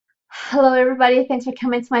Hello everybody, thanks for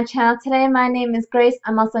coming to my channel. Today my name is Grace.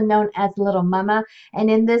 I'm also known as Littlemama,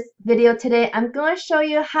 and in this video today I'm going to show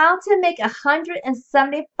you how to make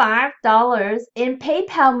 $175 in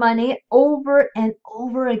PayPal money over and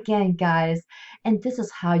over again, guys. And this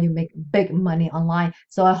is how you make big money online.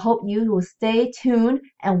 So I hope you will stay tuned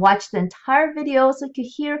and watch the entire video so you can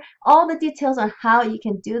hear all the details on how you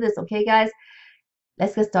can do this, okay guys?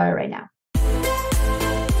 Let's get started right now.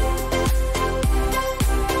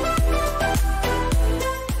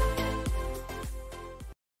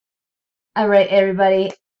 Alright everybody,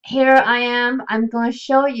 here I am. I'm going to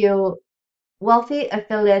show you Wealthy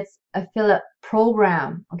Affiliates affiliate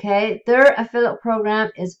program. Okay, their affiliate program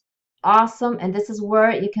is awesome, and this is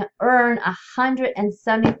where you can earn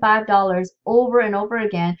 $175 over and over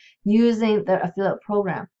again using their affiliate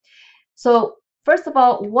program. So first of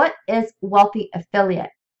all, what is Wealthy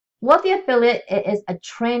Affiliate? Wealthy Affiliate is a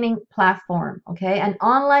training platform, okay? An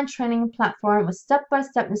online training platform with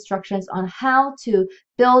step-by-step instructions on how to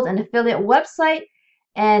build an affiliate website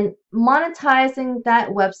and monetizing that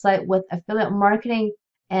website with affiliate marketing.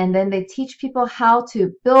 And then they teach people how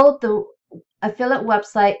to build the affiliate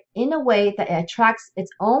website in a way that it attracts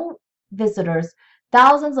its own visitors,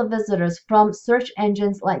 thousands of visitors from search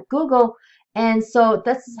engines like Google. And so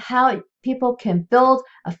this is how people can build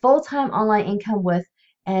a full-time online income with.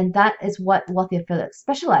 And that is what Wealthy Affiliate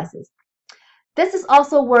specializes. This is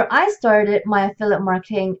also where I started my affiliate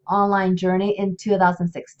marketing online journey in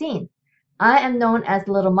 2016. I am known as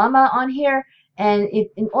Littlemama on here, and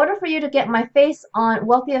in order for you to get my face on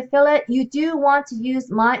Wealthy Affiliate, you do want to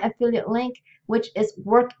use my affiliate link, which is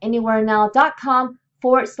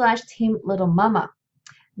workanywherenow.com/Team Littlemama.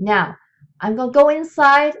 Now, I'm going to go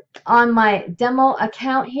inside on my demo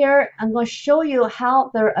account here. I'm going to show you how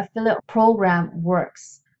their affiliate program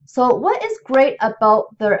works. So what is great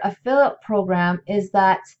about their affiliate program is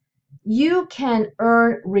that you can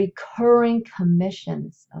earn recurring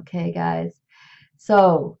commissions. Okay, guys.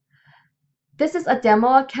 So this is a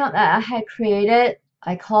demo account that I had created.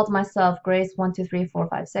 I called myself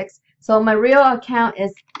Grace123456. So my real account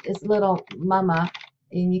is Littlemama,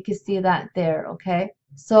 and you can see that there, okay?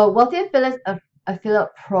 So Wealthy Affiliates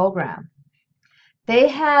affiliate program, they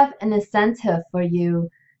have an incentive for you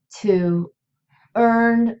to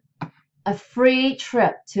earn a free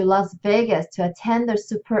trip to Las Vegas to attend their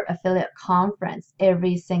super affiliate conference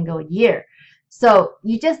every single year. So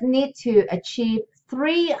you just need to achieve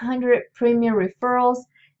 300 premium referrals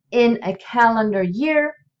in a calendar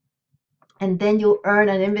year, and then you'll earn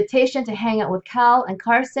an invitation to hang out with Cal and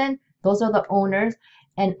Carson. Those are the owners,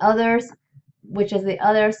 and others, which is the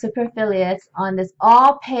other super affiliates, on this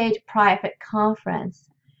all-paid private conference.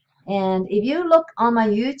 And if you look on my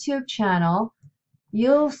YouTube channel,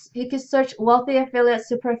 you can search Wealthy Affiliate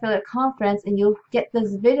Super Affiliate Conference, and you'll get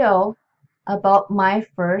this video about my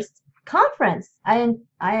first conference. I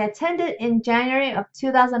attended in January of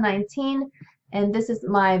 2019, and this is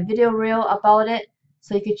my video reel about it,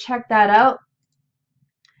 so you can check that out.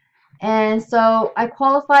 And so I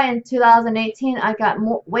qualified in 2018. I got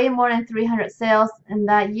way more than 300 sales in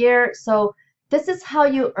that year. So this is how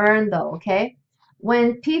you earn though, okay?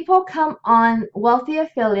 When people come on Wealthy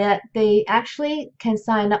Affiliate, they actually can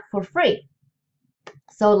sign up for free.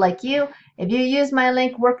 So like you, if you use my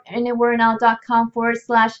link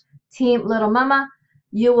workanywherenow.com/Team Littlemama,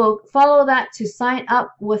 you will follow that to sign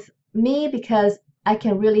up with me, because I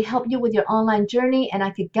can really help you with your online journey, and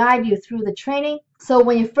I could guide you through the training. So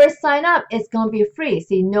when you first sign up, it's going to be free.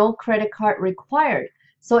 See, no credit card required.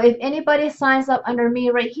 So if anybody signs up under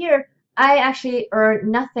me right here, I actually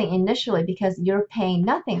earn nothing initially because you're paying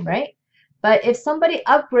nothing, right? But if somebody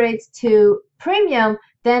upgrades to premium,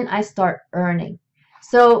 then I start earning.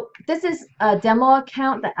 So this is a demo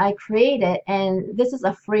account that I created, and this is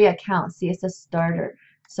a free account. See, it's a starter.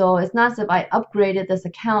 So it's not as if I upgraded this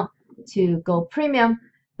account to go premium,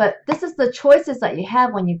 but this is the choices that you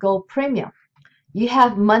have when you go premium. You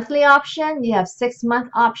have monthly option, you have 6-month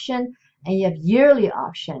option, and you have yearly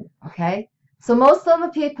option, okay? So most of the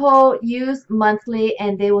people use monthly,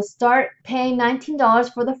 and they will start paying $19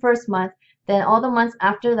 for the first month. Then all the months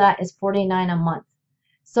after that is $49 a month.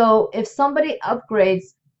 So if somebody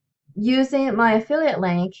upgrades using my affiliate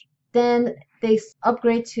link, then they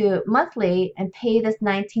upgrade to monthly and pay this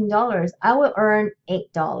 $19, I will earn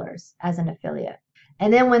 $8 as an affiliate.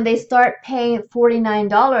 And then when they start paying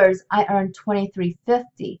 $49, I earn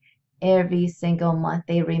 $23.50 every single month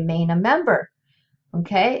they remain a member.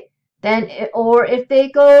 Okay? Then, or if they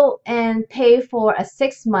go and pay for a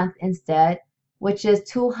 6-month instead, which is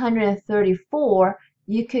 $234,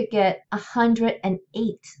 you could get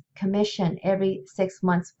 108 commission every 6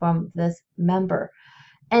 months from this member.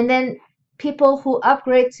 And then people who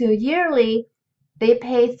upgrade to yearly, they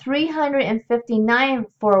pay $359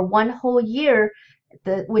 for 1 whole year,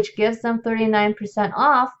 which gives them 39%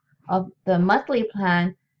 off of the monthly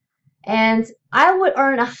plan. And I would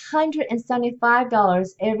earn $175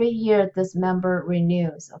 every year this member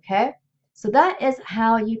renews, okay? So that is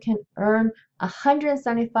how you can earn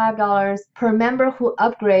 $175 per member who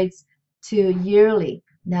upgrades to yearly.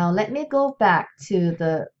 Now let me go back to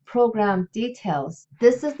the program details.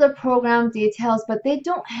 This is the program details, but they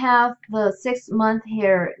don't have the 6 month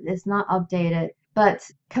here. It's not updated. But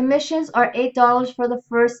commissions are $8 for the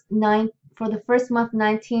first month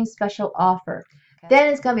 19 special offer. Then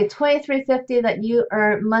it's going to be $23.50 that you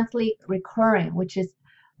earn monthly recurring, which is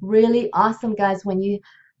really awesome, guys, when you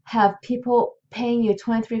have people paying you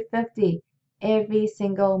 $23.50 every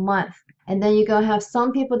single month. And then you're going to have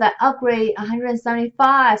some people that upgrade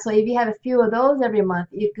 $175. So if you have a few of those every month,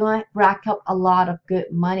 you're going to rack up a lot of good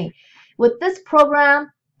money. With this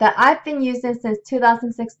program that I've been using since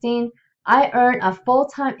 2016, I earn a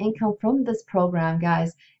full-time income from this program,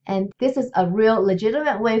 guys. And this is a real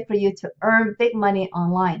legitimate way for you to earn big money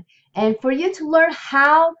online. And for you to learn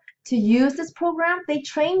how to use this program, they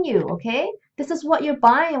train you, okay? This is what you're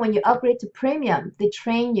buying when you upgrade to premium. They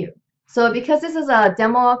train you. So because this is a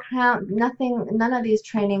demo account, none of these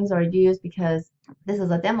trainings are used because this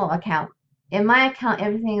is a demo account. In my account,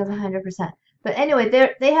 everything is 100%. But anyway,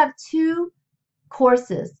 they have 2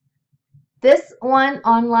 courses. This one,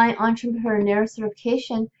 online entrepreneur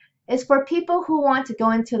certification, is for people who want to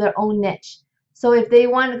go into their own niche. So if they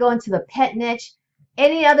want to go into the pet niche,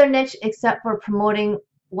 any other niche except for promoting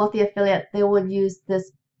wealthy affiliate, they will use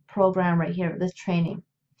this program right here, this training,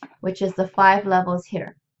 which is the 5 levels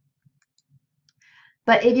here.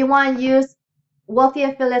 But if you want to use Wealthy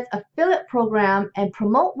Affiliates affiliate program and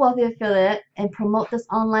promote Wealthy Affiliate and promote this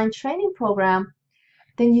online training program,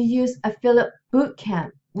 then you use Affiliate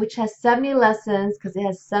Bootcamp, which has 70 lessons because it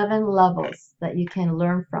has 7 levels that you can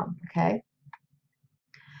learn from, okay?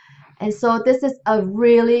 And so this is a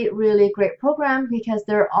really, really great program because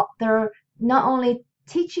they're not only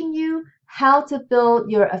teaching you how to build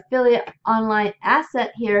your affiliate online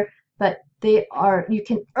asset here, but you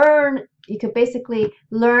can basically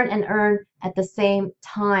learn and earn at the same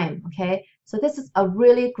time, okay? So this is a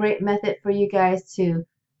really great method for you guys to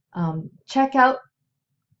check out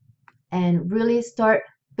and really start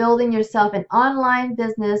building yourself an online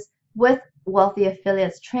business with Wealthy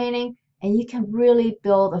Affiliates training, and you can really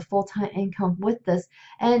build a full-time income with this.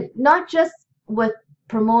 And not just with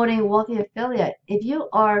promoting Wealthy Affiliate. If you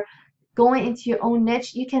are going into your own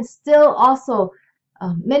niche, you can still also,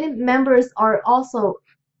 many members are also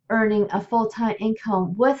earning a full-time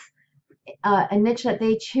income with a niche that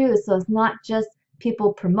they choose. So it's not just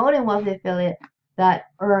people promoting Wealthy Affiliate that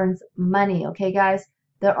earns money, okay guys?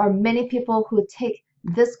 There are many people who take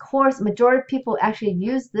this course. Majority of people actually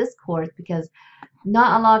use this course because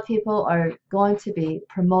not a lot of people are going to be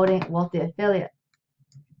promoting Wealthy Affiliate.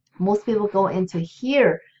 Most people go into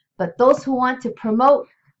here, but those who want to promote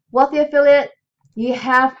Wealthy Affiliate, you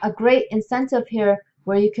have a great incentive here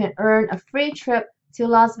where you can earn a free trip to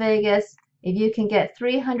Las Vegas. If you can get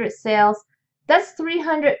 300 sales, that's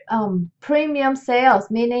 300 premium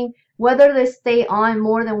sales, meaning whether they stay on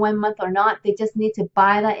more than 1 month or not, they just need to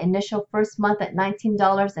buy that initial first month at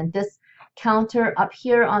 $19, and this counter up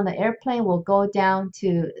here on the airplane will go down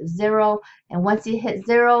to 0. And once you hit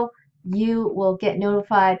 0, you will get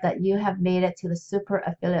notified that you have made it to the Super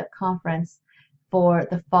Affiliate Conference for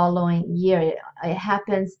the following year. It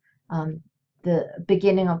happens the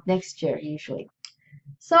beginning of next year usually.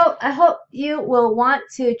 So I hope you will want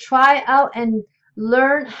to try out and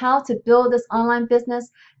learn how to build this online business.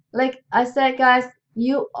 Like I said, guys,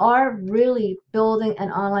 you are really building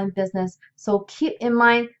an online business. So keep in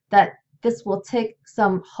mind that this will take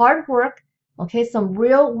some hard work, okay, some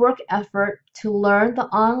real work effort to learn the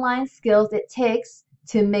online skills it takes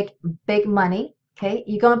to make big money, okay?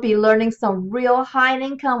 You're going to be learning some real high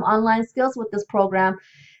income online skills with this program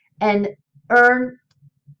and earn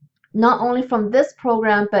not only from this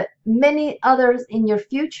program, but many others in your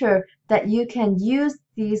future that you can use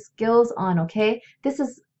these skills on, okay? This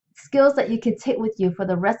is skills that you can take with you for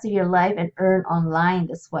the rest of your life and earn online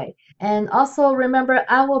this way. And also remember,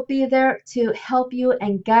 I will be there to help you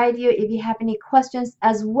and guide you if you have any questions,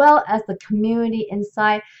 as well as the community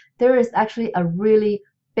inside. There is actually a really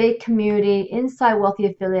big community inside Wealthy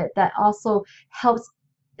Affiliate that also helps,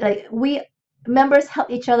 like members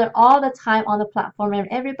help each other all the time on the platform, and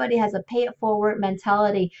everybody has a pay it forward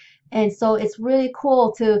mentality. And so it's really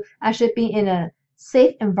cool to actually be in a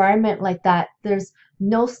safe environment like that. There's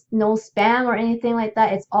no spam or anything like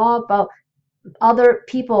that. It's all about other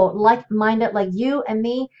people like-minded like you and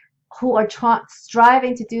me who are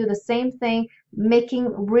striving to do the same thing,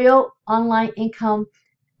 making real online income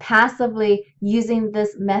passively using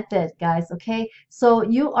this method, guys. Okay, so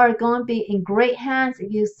you are going to be in great hands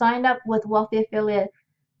if you signed up with Wealthy Affiliate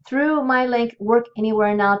through my link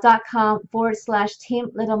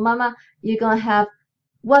workanywherenow.com/team Littlemama. You're going to have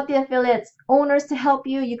Wealthy Affiliates owners to help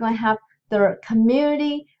you. You're going to have their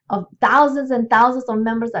community of thousands and thousands of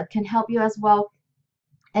members that can help you as well.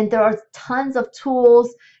 And there are tons of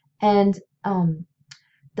tools and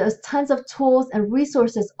there's tons of tools and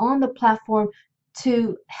resources on the platform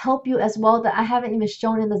to help you as well that I haven't even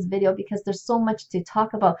shown in this video because there's so much to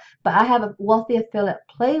talk about. But I have a Wealthy Affiliate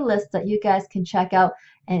playlist that you guys can check out,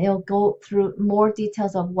 and it'll go through more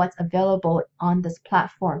details of what's available on this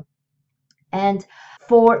platform. And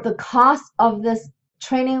for the cost of this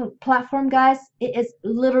training platform, guys, it is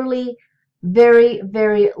literally very,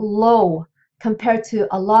 very low compared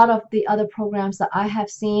to a lot of the other programs that I have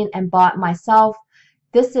seen and bought myself.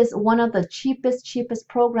 This is one of the cheapest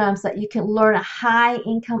programs that you can learn high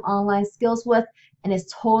income online skills with, and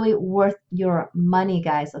it's totally worth your money,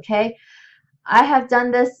 guys. Okay, I have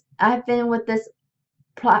done this. I've been with this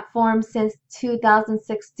platform since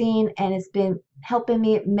 2016, and it's been helping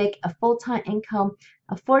me make a full-time income,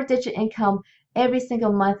 a 4-digit income every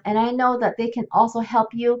single month. And I know that they can also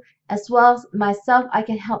help you as well as myself. I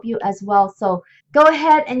can help you as well. So go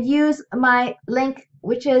ahead and use my link,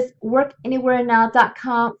 which is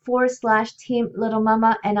workanywherenow.com/team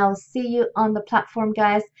Littlemama, and I'll see you on the platform,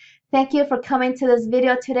 guys. Thank you for coming to this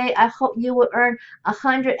video today. I hope you will earn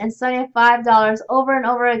 $175 over and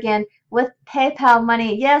over again with PayPal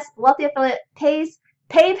money. Yes, Wealthy Affiliate pays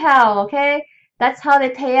PayPal, okay? That's how they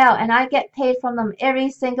pay out, and I get paid from them every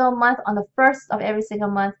single month on the first of every single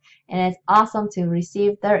month, and it's awesome to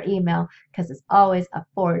receive their email because it's always a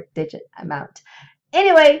 4-digit amount.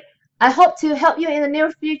 Anyway, I hope to help you in the near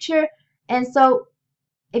future, and so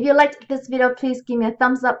if you liked this video, please give me a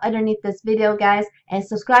thumbs up underneath this video, guys, and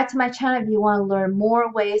subscribe to my channel if you want to learn more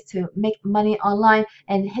ways to make money online,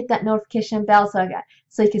 and hit that notification bell so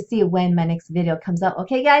you can see when my next video comes out.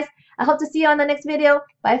 Okay, guys? I hope to see you on the next video.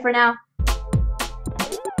 Bye for now.